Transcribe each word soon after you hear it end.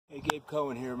Hey, Gabe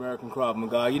Cohen here, American Krav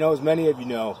Maga. You know, as many of you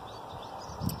know,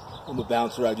 I'm a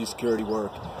bouncer. I do security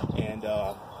work, and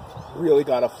really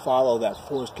got to follow that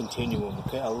force continuum.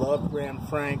 Okay, I love Graham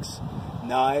Frank's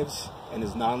knives and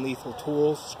his non-lethal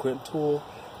tools, scrimp tool,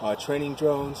 training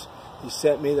drones. He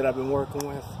sent me that I've been working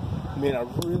with. I mean, I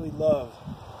really love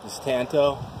this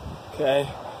Tanto. Okay,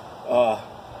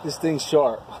 this thing's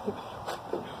sharp.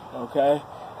 Okay,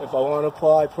 if I want to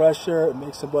apply pressure and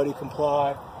make somebody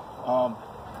comply,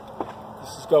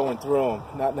 this is going through them.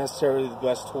 Not necessarily the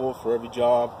best tool for every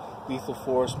job. Lethal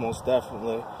force, most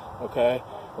definitely. Okay,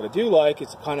 what I do like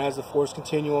is it kind of has the force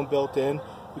continuum built in.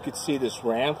 You could see this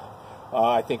ramp.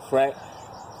 I think Frank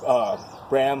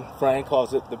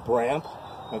calls it the Bramp.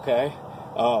 Okay,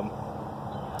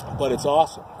 but it's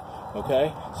awesome.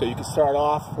 Okay, so you can start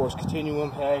off force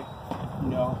continuum. Hey, you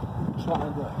know,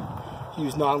 trying to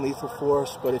use non-lethal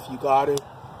force, but if you got it,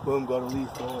 boom, go to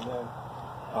lethal, and then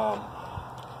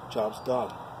job's done.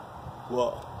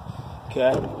 Whoa.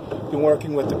 Okay, been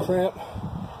working with the crimp.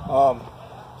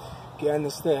 Again,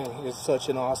 this thing is such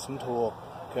an awesome tool.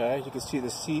 Okay, you can see the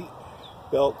seat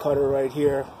belt cutter right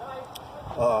here.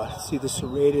 See the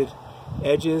serrated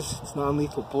edges. It's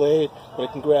non-lethal blade, but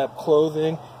it can grab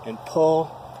clothing and pull.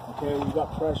 Okay, you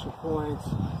got pressure points,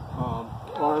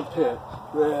 armpit,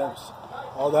 ribs.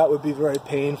 All that would be very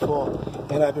painful.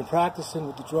 And I've been practicing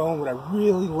with the drone. What I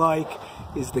really like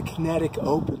is the kinetic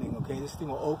opening. Okay, this thing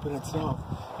will open itself.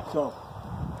 So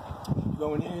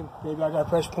going in, maybe I got a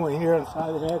pressure point here on the side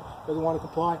of the head, doesn't want to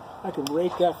comply, I can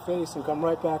rake that face and come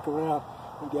right back around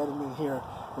and get him in here.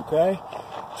 Okay,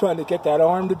 trying to get that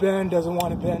arm to bend, doesn't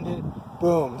want to bend it,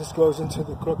 boom, this goes into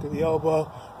the crook of the elbow,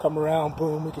 come around,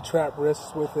 boom, we can trap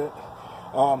wrists with it.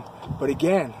 But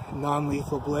again,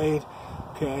 non-lethal blade.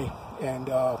 Okay, and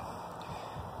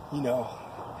you know,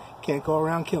 can't go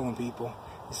around killing people.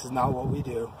 This is not what we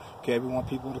do. Okay, we want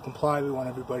people to comply. We want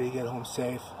everybody to get home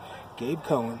safe. Gabe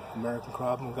Cohen, American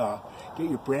Krav Maga. Get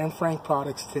your Brand Frank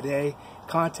products today.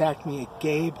 Contact me at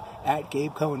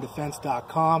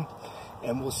gabe@gabecohendefense.com,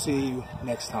 and we'll see you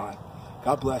next time.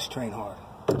 God bless. Train hard.